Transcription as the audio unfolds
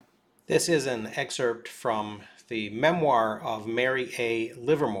This is an excerpt from the memoir of Mary A.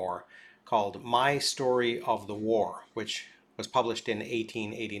 Livermore called My Story of the War, which was published in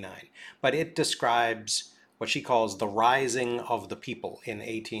 1889. But it describes what she calls the rising of the people in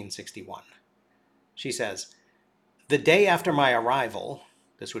 1861. She says, "The day after my arrival,"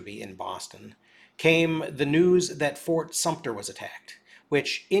 this would be in Boston, "came the news that Fort Sumter was attacked,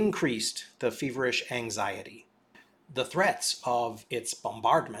 which increased the feverish anxiety. The threats of its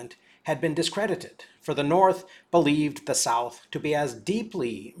bombardment had been discredited, for the North believed the South to be as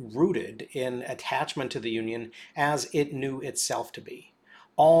deeply rooted in attachment to the Union as it knew itself to be.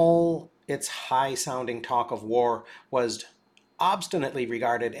 All its high-sounding talk of war was obstinately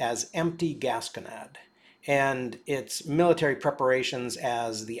regarded as empty gasconade, and its military preparations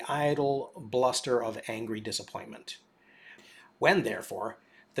as the idle bluster of angry disappointment. When, therefore,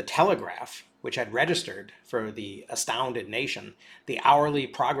 the telegraph, which had registered for the astounded nation the hourly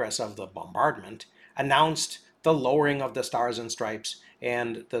progress of the bombardment, announced the lowering of the Stars and Stripes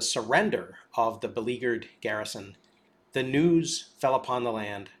and the surrender of the beleaguered garrison, the news fell upon the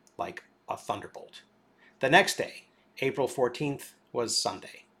land like a thunderbolt. The next day, April 14th, was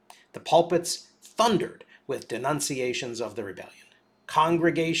Sunday. The pulpits thundered with denunciations of the rebellion.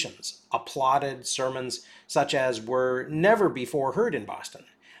 Congregations applauded sermons such as were never before heard in Boston,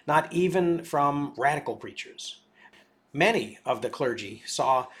 not even from radical preachers. Many of the clergy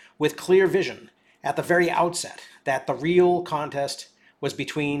saw with clear vision at the very outset that the real contest was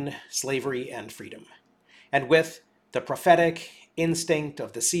between slavery and freedom. And with the prophetic instinct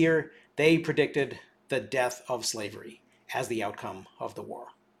of the seer, they predicted the death of slavery as the outcome of the war.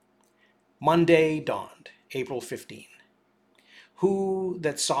 Monday dawned, April 15. Who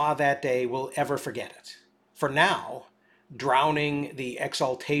that saw that day will ever forget it? For now, drowning the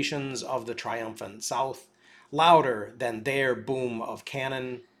exultations of the triumphant South, louder than their boom of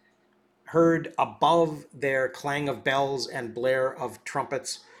cannon, heard above their clang of bells and blare of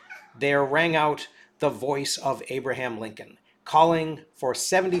trumpets, there rang out the voice of Abraham Lincoln, calling for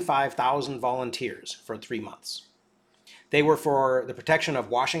 75,000 volunteers for 3 months. They were for the protection of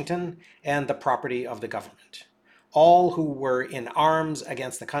Washington and the property of the government. All who were in arms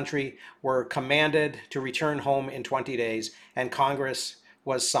against the country were commanded to return home in 20 days, and Congress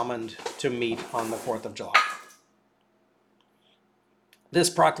was summoned to meet on the 4th of July. This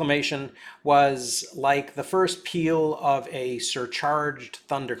proclamation was like the first peal of a surcharged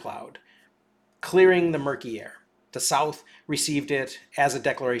thundercloud, clearing the murky air. The South received it as a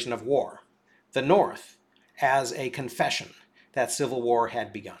declaration of war, the North as a confession that civil war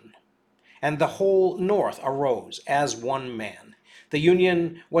had begun. And the whole North arose as one man. The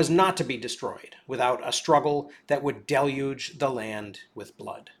Union was not to be destroyed without a struggle that would deluge the land with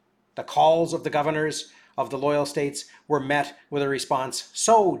blood. The calls of the governors of the loyal states were met with a response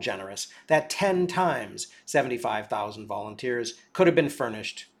so generous that 10 times 75,000 volunteers could have been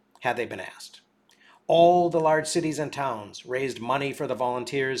furnished had they been asked. All the large cities and towns raised money for the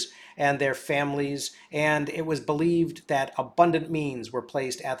volunteers and their families, and it was believed that abundant means were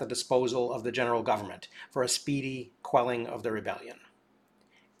placed at the disposal of the general government for a speedy quelling of the rebellion.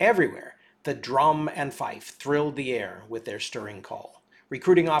 Everywhere, the drum and fife thrilled the air with their stirring call.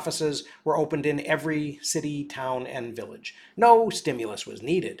 Recruiting offices were opened in every city, town, and village. No stimulus was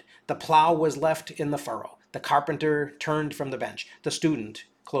needed. The plow was left in the furrow. The carpenter turned from the bench. The student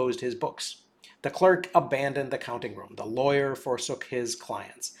closed his books. The clerk abandoned the counting room. The lawyer forsook his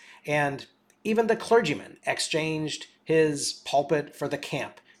clients. And even the clergyman exchanged his pulpit for the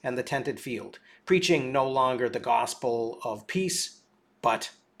camp and the tented field, preaching no longer the gospel of peace,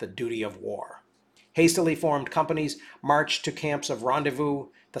 but the duty of war. Hastily formed companies marched to camps of rendezvous,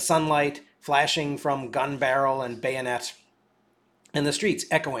 the sunlight flashing from gun barrel and bayonet, and the streets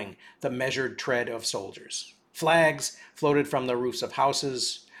echoing the measured tread of soldiers. Flags floated from the roofs of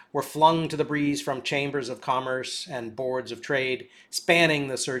houses, were flung to the breeze from chambers of commerce and boards of trade, spanning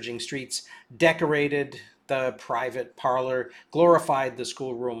the surging streets, decorated the private parlor, glorified the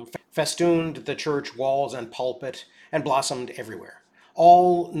schoolroom, festooned the church walls and pulpit, and blossomed everywhere.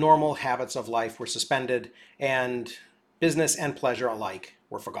 All normal habits of life were suspended, and business and pleasure alike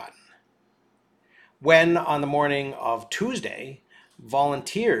were forgotten. When, on the morning of Tuesday,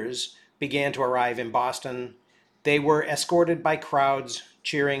 volunteers began to arrive in Boston, they were escorted by crowds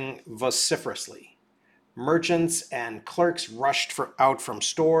cheering vociferously. Merchants and clerks rushed out from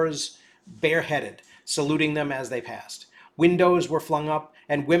stores, bareheaded, saluting them as they passed. Windows were flung up,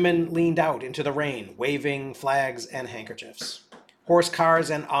 and women leaned out into the rain, waving flags and handkerchiefs. Horse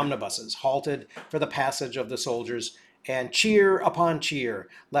cars and omnibuses halted for the passage of the soldiers, and cheer upon cheer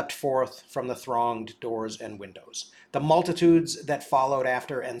leapt forth from the thronged doors and windows. The multitudes that followed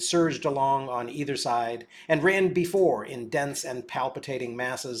after and surged along on either side, and ran before in dense and palpitating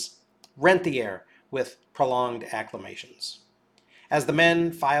masses, rent the air with prolonged acclamations. As the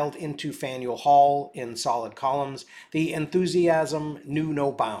men filed into Faneuil Hall in solid columns, the enthusiasm knew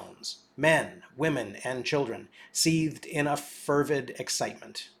no bounds. Men, women, and children seethed in a fervid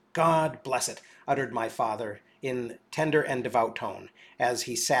excitement. God bless it, uttered my father in tender and devout tone, as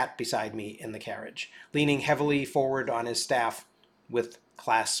he sat beside me in the carriage, leaning heavily forward on his staff with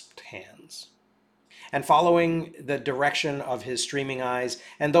clasped hands. And following the direction of his streaming eyes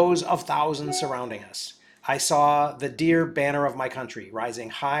and those of thousands surrounding us, I saw the dear banner of my country rising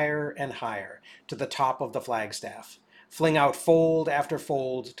higher and higher to the top of the flagstaff, fling out fold after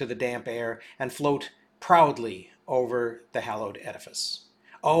fold to the damp air, and float proudly over the hallowed edifice.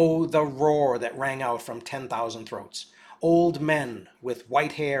 Oh, the roar that rang out from 10,000 throats! Old men with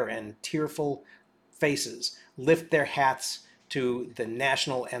white hair and tearful faces lift their hats to the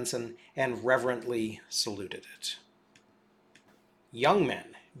national ensign and reverently saluted it. Young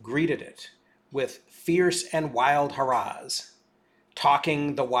men greeted it with fierce and wild hurrahs,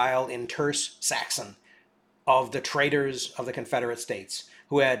 talking the while in terse Saxon of the traitors of the Confederate States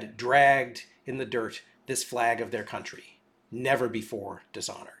who had dragged in the dirt this flag of their country, never before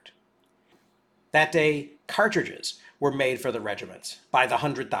dishonored. That day, cartridges were made for the regiments by the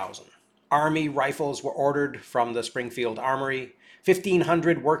 100,000. Army rifles were ordered from the Springfield Armory.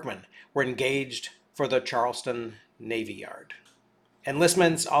 1,500 workmen were engaged for the Charleston Navy Yard.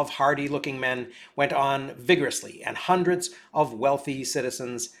 Enlistments of hardy-looking men went on vigorously, and hundreds of wealthy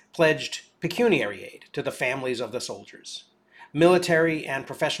citizens pledged pecuniary aid to the families of the soldiers. Military and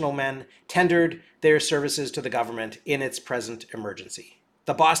professional men tendered their services to the government in its present emergency.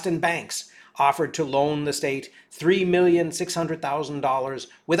 The Boston banks offered to loan the state $3,600,000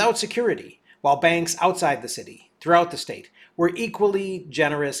 without security, while banks outside the city, throughout the state, were equally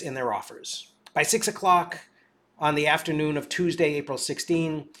generous in their offers. By 6 o'clock on the afternoon of Tuesday, April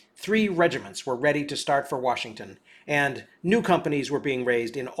 16, 3 regiments were ready to start for Washington, and new companies were being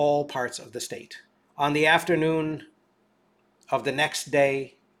raised in all parts of the state. On the afternoon of the next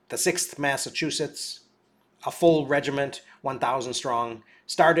day, the 6th Massachusetts, a full regiment, 1,000 strong,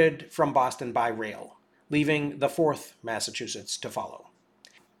 started from Boston by rail, leaving the 4th Massachusetts to follow.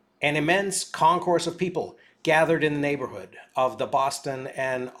 An immense concourse of people gathered in the neighborhood of the Boston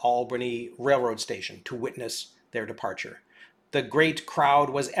and Albany Railroad Station to witness their departure. The great crowd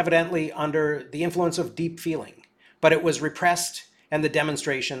was evidently under the influence of deep feeling, but it was repressed and the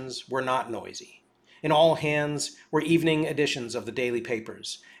demonstrations were not noisy. In all hands were evening editions of the daily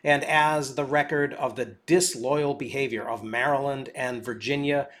papers, and as the record of the disloyal behavior of Maryland and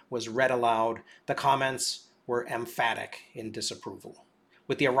Virginia was read aloud, the comments were emphatic in disapproval.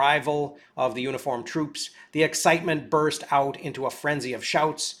 With the arrival of the uniformed troops, the excitement burst out into a frenzy of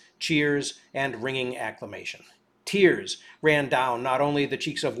shouts, cheers, and ringing acclamation. Tears ran down not only the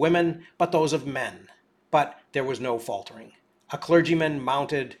cheeks of women, but those of men. But there was no faltering. A clergyman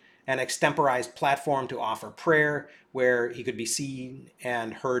mounted an extemporized platform to offer prayer where he could be seen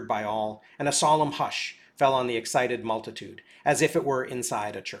and heard by all, and a solemn hush fell on the excited multitude, as if it were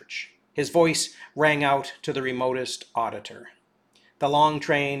inside a church. His voice rang out to the remotest auditor. The long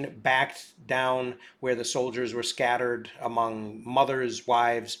train backed down where the soldiers were scattered among mothers,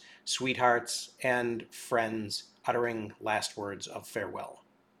 wives, sweethearts, and friends, uttering last words of farewell.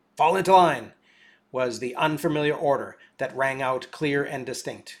 "Fall into line," was the unfamiliar order that rang out clear and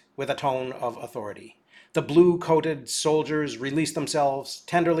distinct, with a tone of authority. The blue-coated soldiers released themselves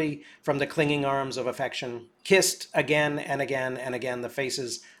tenderly from the clinging arms of affection, kissed again and again and again the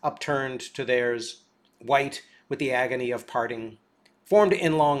faces upturned to theirs, white with the agony of parting, formed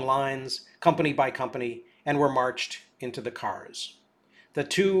in long lines, company by company, and were marched into the cars. The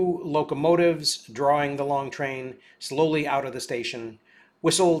 2 locomotives drawing the long train slowly out of the station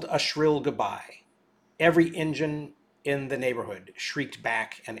whistled a shrill goodbye. Every engine in the neighborhood shrieked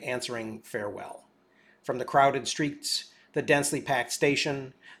back an answering farewell. From the crowded streets, the densely packed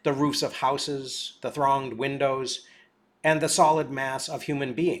station, the roofs of houses, the thronged windows, and the solid mass of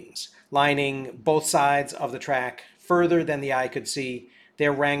human beings lining both sides of the track further than the eye could see,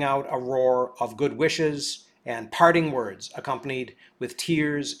 there rang out a roar of good wishes and parting words accompanied with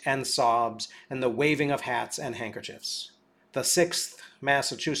tears and sobs and the waving of hats and handkerchiefs. The 6th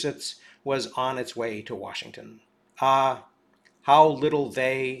Massachusetts was on its way to Washington. Ah, how little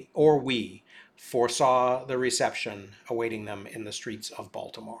they or we foresaw the reception awaiting them in the streets of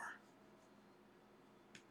Baltimore.